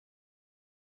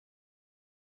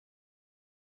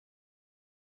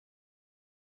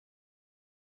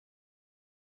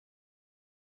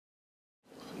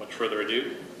further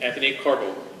ado, Anthony Corbo.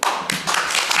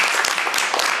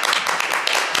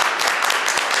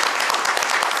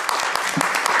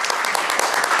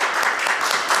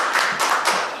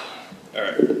 All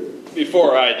right.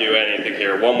 Before I do anything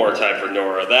here, one more time for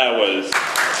Nora. That was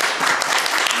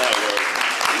my word.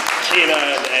 Tina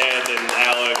and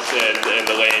Alex and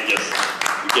Elaine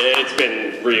it's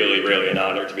been really an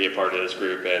honor to be a part of this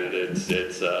group, and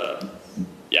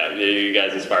yeah, you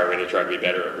guys inspire me to try to be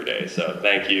better every day. So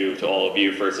thank you to all of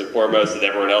you first and foremost, and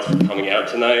everyone else for coming out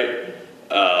tonight.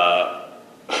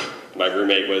 My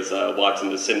roommate was watching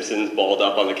The Simpsons balled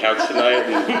up on the couch tonight,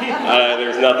 and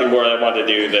there's nothing more I wanted to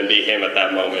do than be him at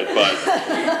that moment. But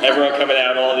everyone coming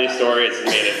out, all these stories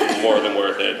made it more than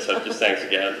worth it. So just thanks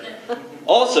again.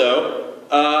 Also,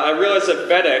 I realized that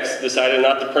FedEx decided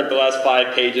not to print the last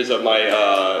 5 pages of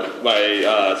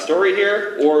my story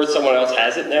here, or someone else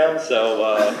has it now, so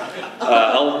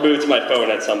I'll move to my phone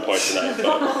at some point tonight.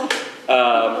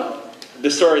 But, the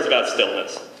story is about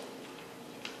stillness.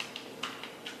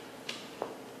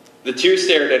 The two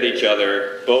stared at each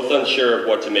other, both unsure of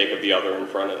what to make of the other in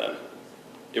front of them.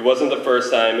 It wasn't the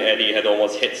first time Eddie had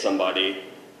almost hit somebody,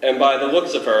 and by the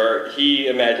looks of her, he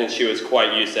imagined she was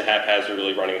quite used to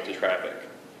haphazardly running into traffic,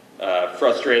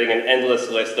 frustrating an endless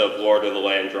list of Lord of the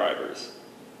Land drivers.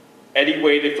 Eddie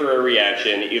waited for a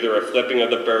reaction, either a flipping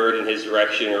of the bird in his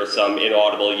direction or some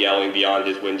inaudible yelling beyond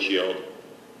his windshield.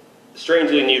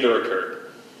 Strangely, neither occurred.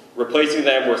 Replacing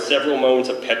them were several moments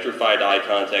of petrified eye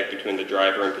contact between the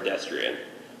driver and pedestrian.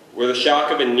 Where the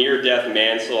shock of a near-death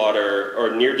manslaughter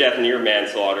or near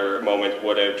manslaughter moment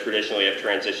would have traditionally have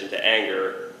transitioned to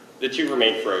anger, the two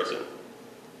remained frozen.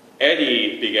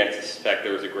 Eddie began to suspect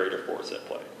there was a greater force at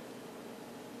play.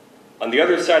 On the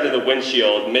other side of the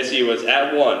windshield, Missy was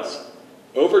at once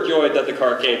overjoyed that the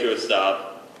car came to a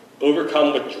stop,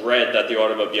 overcome with dread that the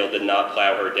automobile did not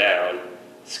plow her down,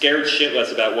 scared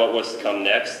shitless about what was to come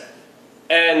next,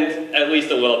 and at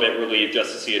least a little bit relieved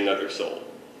just to see another soul,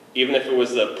 even if it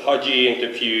was the pudgy and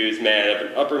confused man of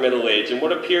an upper middle age in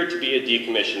what appeared to be a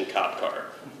decommissioned cop car.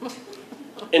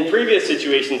 In previous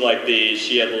situations like these,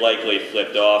 she had likely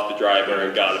flipped off the driver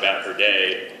and gone about her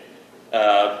day,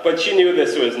 but she knew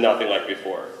this was nothing like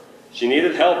before. She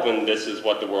needed help, and this is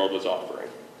what the world was offering.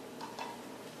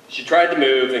 She tried to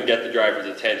move and get the driver's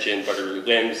attention, but her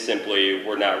limbs simply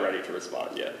were not ready to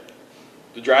respond yet.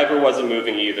 The driver wasn't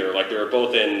moving either, like they were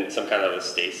both in some kind of a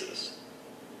stasis.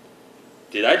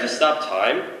 Did I just stop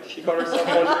time? She caught herself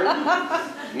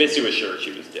wondering. Missy was sure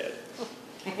she was dead.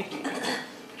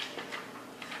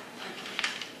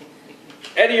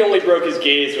 Eddie only broke his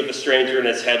gaze with the stranger in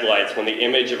his headlights when the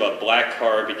image of a black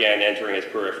car began entering his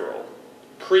peripheral,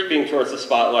 creeping towards the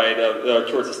stoplight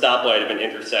of an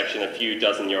intersection a few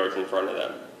dozen yards in front of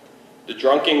them. The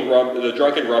drunken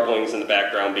rumblings in the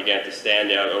background began to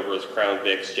stand out over his Crown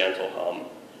Vic's gentle hum,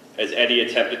 as Eddie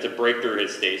attempted to break through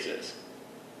his stasis.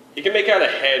 He could make out a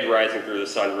head rising through the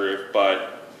sunroof,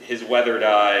 but his weathered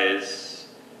eyes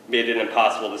made it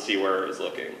impossible to see where he was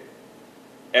looking.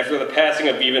 After the passing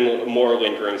of even more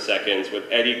lingering seconds, with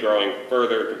Eddie growing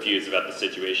further confused about the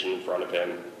situation in front of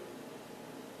him,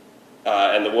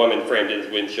 and the woman framed in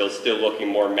his windshield still looking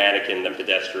more mannequin than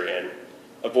pedestrian,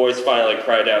 a voice finally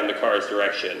cried out in the car's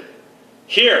direction.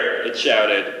 "Here!" it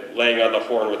shouted, laying on the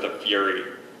horn with a fury.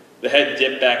 The head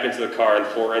dipped back into the car and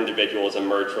 4 individuals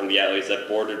emerged from the alleys that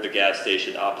bordered the gas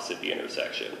station opposite the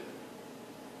intersection.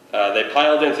 They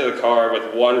piled into the car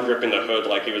with one gripping the hood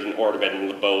like he was an ornament in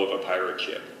the bow of a pirate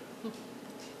ship.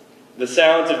 The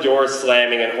sounds of doors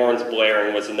slamming and horns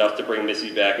blaring was enough to bring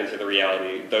Missy back into the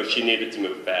reality, though she needed to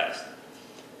move fast.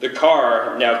 The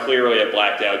car, now clearly a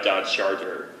blacked-out Dodge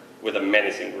Charger, with a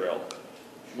menacing grille,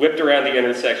 whipped around the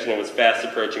intersection and was fast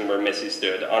approaching where Missy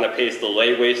stood, on a pace to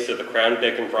lay waste to the Crown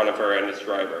Vic in front of her and its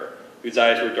driver, whose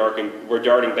eyes were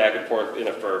darting back and forth in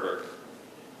a fervor.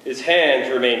 His hands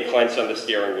remained clenched on the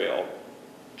steering wheel.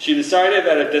 She decided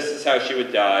that if this is how she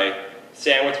would die,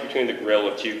 sandwiched between the grille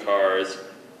of 2 cars,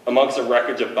 amongst a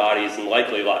wreckage of bodies and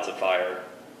likely lots of fire,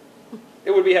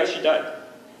 it would be how she died.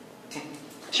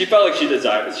 She felt like she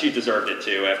deserved it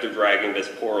too, after dragging this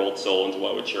poor old soul into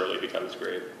what would surely become his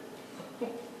grave.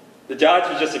 The Dodge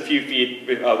was just a few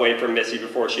feet away from Missy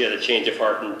before she had a change of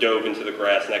heart and dove into the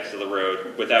grass next to the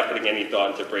road without putting any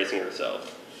thought into bracing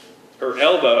herself. Her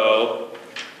elbow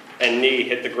and knee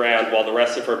hit the ground while the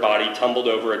rest of her body tumbled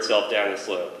over itself down the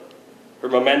slope. Her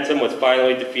momentum was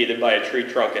finally defeated by a tree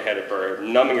trunk ahead of her,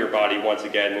 numbing her body once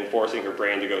again and forcing her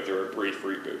brain to go through a brief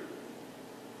reboot.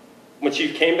 When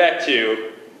she came back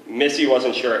to, Missy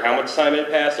wasn't sure how much time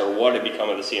had passed or what had become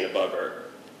of the scene above her.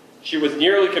 She was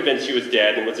nearly convinced she was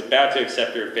dead and was about to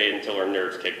accept her fate until her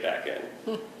nerves kicked back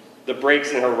in. the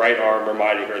breaks in her right arm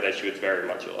reminding her that she was very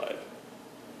much alive.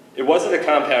 It wasn't a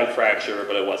compound fracture,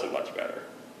 but it wasn't much better.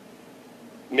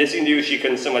 Missy knew she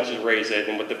couldn't so much as raise it,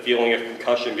 and with the feeling of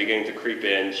concussion beginning to creep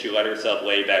in, she let herself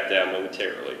lay back down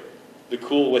momentarily. The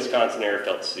cool Wisconsin air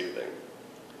felt soothing.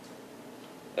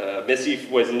 Missy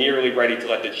was nearly ready to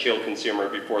let the chill consume her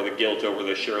before the guilt over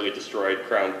the surely destroyed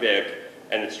Crown Vic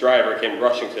and its driver came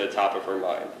rushing to the top of her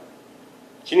mind.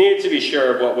 She needed to be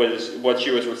sure of what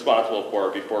she was responsible for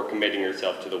before committing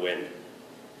herself to the wind.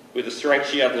 With the strength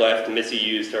she had left, Missy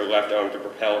used her left arm to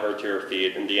propel her to her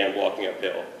feet and began walking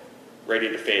uphill, ready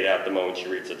to fade out the moment she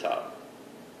reached the top.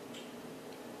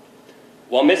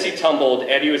 While Missy tumbled,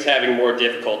 Eddie was having more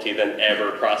difficulty than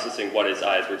ever processing what his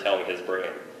eyes were telling his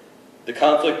brain. The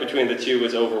conflict between the two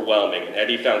was overwhelming, and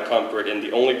Eddie found comfort in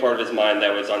the only part of his mind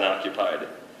that was unoccupied,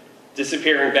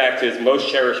 disappearing back to his most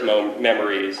cherished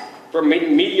memories for a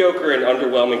mediocre and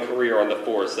underwhelming career on the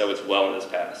force that was well in his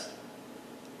past.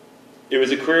 It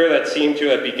was a career that seemed to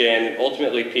have begun and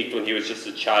ultimately peaked when he was just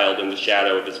a child in the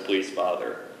shadow of his police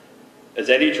father. As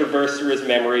Eddie traversed through his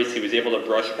memories, he was able to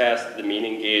brush past the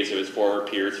demeaning gaze of his former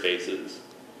peers' faces,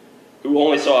 who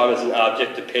only saw him as an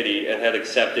object to pity and had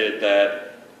accepted that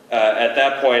at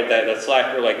that point that a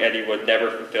slacker like Eddie would never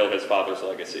fulfill his father's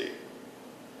legacy.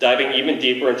 Diving even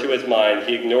deeper into his mind,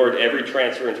 he ignored every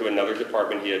transfer into another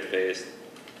department he had faced,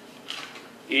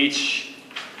 each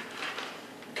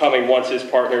coming once his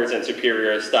partners and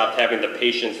superiors stopped having the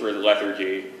patience for his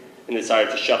lethargy and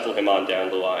decided to shuffle him on down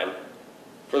the line.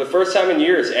 For the first time in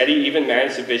years, Eddie even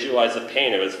managed to visualize the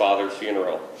pain of his father's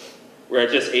funeral, where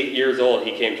at just 8 years old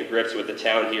he came to grips with the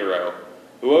town hero,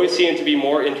 who always seemed to be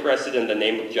more interested in the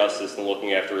name of justice than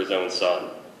looking after his own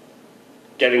son.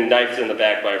 Getting knifed in the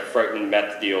back by a frightened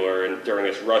meth dealer and during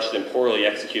his rushed and poorly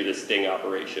executed sting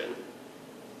operation.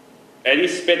 Eddie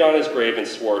spit on his grave and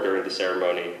swore during the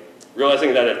ceremony,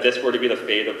 realizing that if this were to be the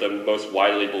fate of the most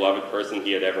widely beloved person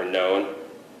he had ever known,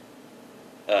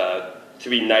 to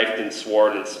be knifed and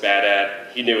sworn and spat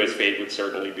at, he knew his fate would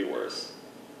certainly be worse.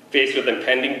 Faced with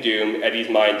impending doom, Eddie's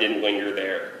mind didn't linger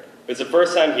there. It was the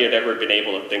first time he had ever been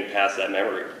able to think past that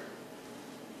memory.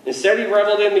 Instead, he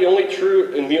reveled in the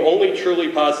only truly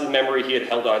positive memory he had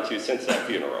held on to since that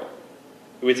funeral.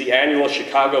 It was the annual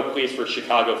Chicago Police for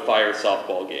Chicago Fire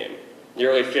softball game,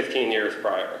 nearly 15 years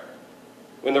prior.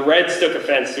 When the Reds took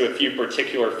offense to a few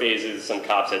particular phases some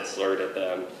cops had slurred at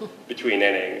them between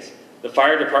innings, the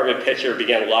fire department pitcher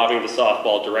began lobbing the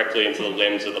softball directly into the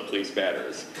limbs of the police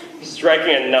batters,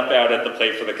 striking enough out at the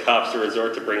plate for the cops to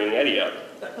resort to bringing Eddie up.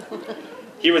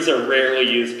 He was a rarely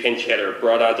used pinch hitter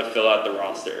brought on to fill out the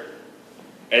roster.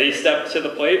 Eddie stepped to the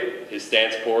plate, his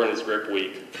stance poor and his grip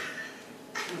weak.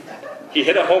 He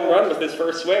hit a home run with his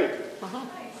first swing.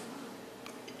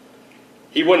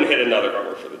 He wouldn't hit another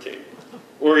homer for the team,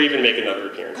 or even make another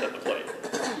appearance at the plate.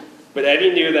 But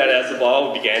Eddie knew that as the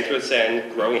ball began to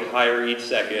ascend, growing higher each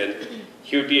second,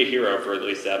 he would be a hero for at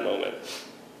least that moment.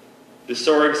 The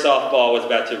soaring softball was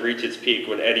about to reach its peak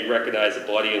when Eddie recognized a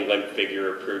bloody and limp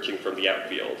figure approaching from the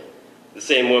outfield, the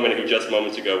same woman who just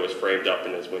moments ago was framed up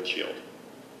in his windshield.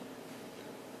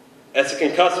 As the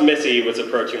concussed Missy was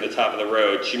approaching the top of the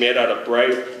road, she made out a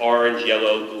bright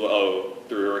orange-yellow glow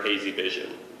through her hazy vision.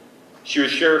 She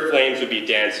was sure flames would be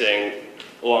dancing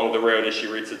along the road as she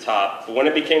reached the top, but when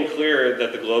it became clear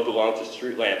that the glow belonged to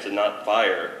street lamps and not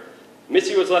fire,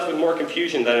 Missy was left with more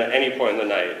confusion than at any point in the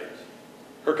night.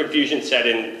 Her confusion set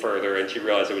in further, and she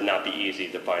realized it would not be easy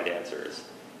to find answers.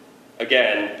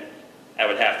 Again, I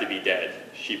would have to be dead,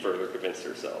 she further convinced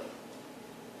herself.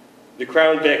 The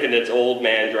Crown Vic and its old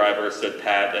man driver stood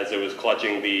pat as it was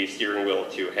clutching the steering wheel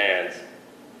with two hands.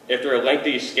 After a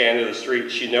lengthy scan of the street,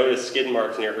 she noticed skid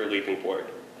marks near her leaping point,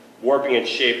 warping its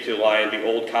shape to lie in the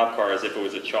old cop car as if it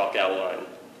was a chalk outline.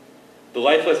 The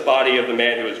lifeless body of the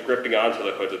man who was gripping onto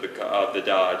the hood of the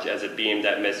Dodge as it beamed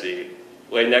at Missy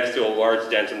lay next to a large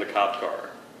dent in the cop car,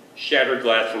 shattered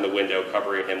glass from the window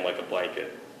covering him like a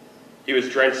blanket. He was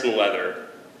drenched in leather,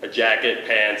 a jacket,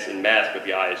 pants, and mask with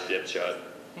the eyes zipped shut.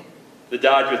 The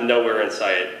Dodge was nowhere in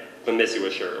sight, but Missy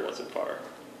was sure it wasn't far.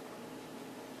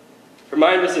 Her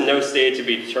mind was in no state to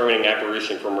be determining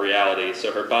apparition from reality,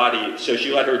 so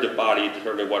she let her body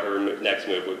determine what her next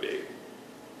move would be.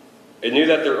 It knew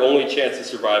that their only chance of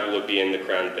survival would be in the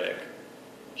Crown Vic.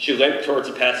 She limped towards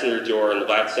the passenger door and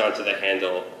latched onto the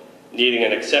handle, needing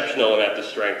an exceptional amount of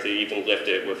strength to even lift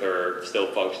it with her still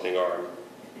functioning arm.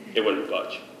 It wouldn't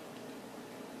budge.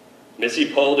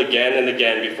 Missy pulled again and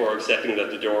again before accepting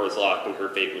that the door was locked and her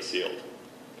fate was sealed.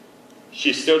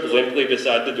 She stood limply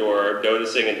beside the door,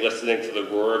 noticing and listening to the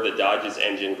roar of the Dodge's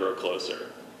engine grow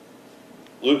closer.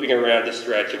 looping around a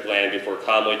stretch of land before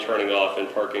calmly turning off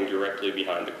and parking directly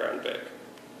behind the Crown Vic.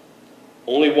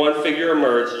 Only one figure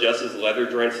emerged just as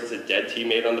leather-drenched as a dead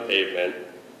teammate on the pavement.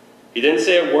 He didn't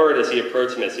say a word as he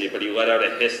approached Missy, but he let out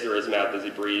a hiss through his mouth as he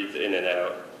breathed in and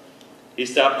out. He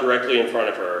stopped directly in front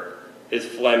of her, his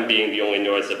phlegm being the only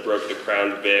noise that broke the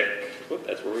Crown Vic. Whoop,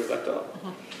 that's where we left off.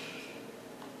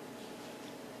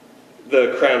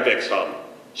 The Crown Vic's hum.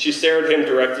 She stared him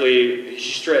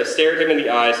stared him in the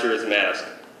eyes through his mask.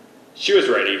 She was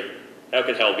ready. How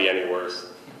could hell be any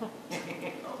worse?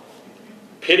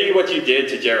 Pity what you did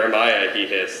to Jeremiah, he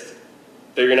hissed.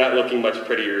 Though you're not looking much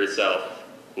prettier yourself.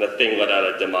 And the thing let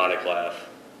out a demonic laugh.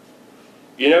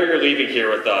 You know you're leaving here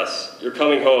with us. You're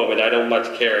coming home, and I don't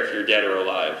much care if you're dead or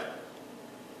alive.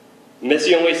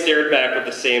 Missy only stared back with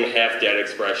the same half-dead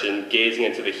expression, gazing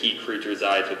into the heat creature's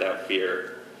eyes without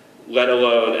fear, let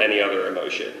alone any other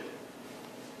emotion.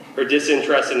 Her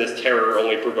disinterest in his terror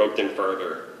only provoked him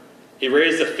further. He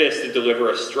raised a fist to deliver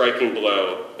a striking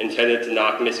blow, intended to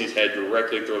knock Missy's head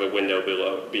directly through the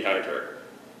window behind her,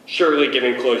 surely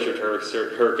giving closure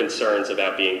to her concerns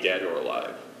about being dead or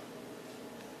alive.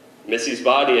 Missy's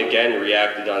body again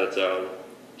reacted on its own.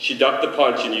 She ducked the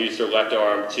punch and used her left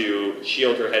arm to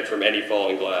shield her head from any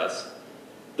falling glass.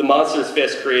 The monster's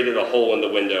fist created a hole in the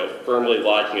window, firmly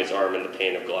lodging his arm in the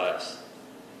pane of glass.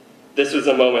 This was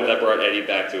the moment that brought Eddie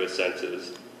back to his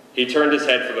senses. He turned his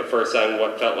head for the first time in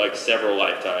what felt like several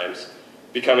lifetimes,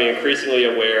 becoming increasingly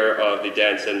aware of the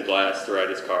dents in glass throughout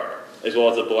his car, as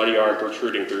well as a bloody arm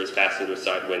protruding through his passenger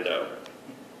side window.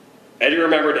 Eddie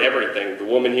remembered everything, the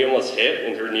woman he almost hit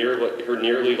and her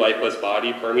nearly lifeless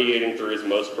body permeating through his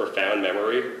most profound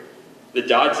memory, the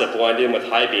dodge that blinded him with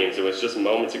high beams and was just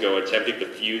moments ago attempting to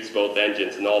fuse both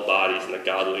engines and all bodies in a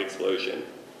godly explosion.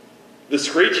 The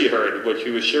screech he heard, which he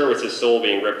was sure was his soul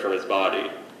being ripped from his body.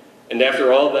 And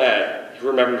after all that, he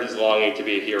remembered his longing to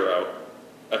be a hero,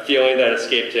 a feeling that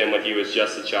escaped him when he was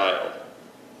just a child.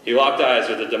 He locked eyes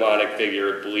with the demonic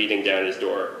figure bleeding down his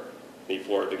door, and he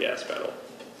floored the gas pedal.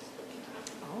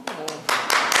 Oh.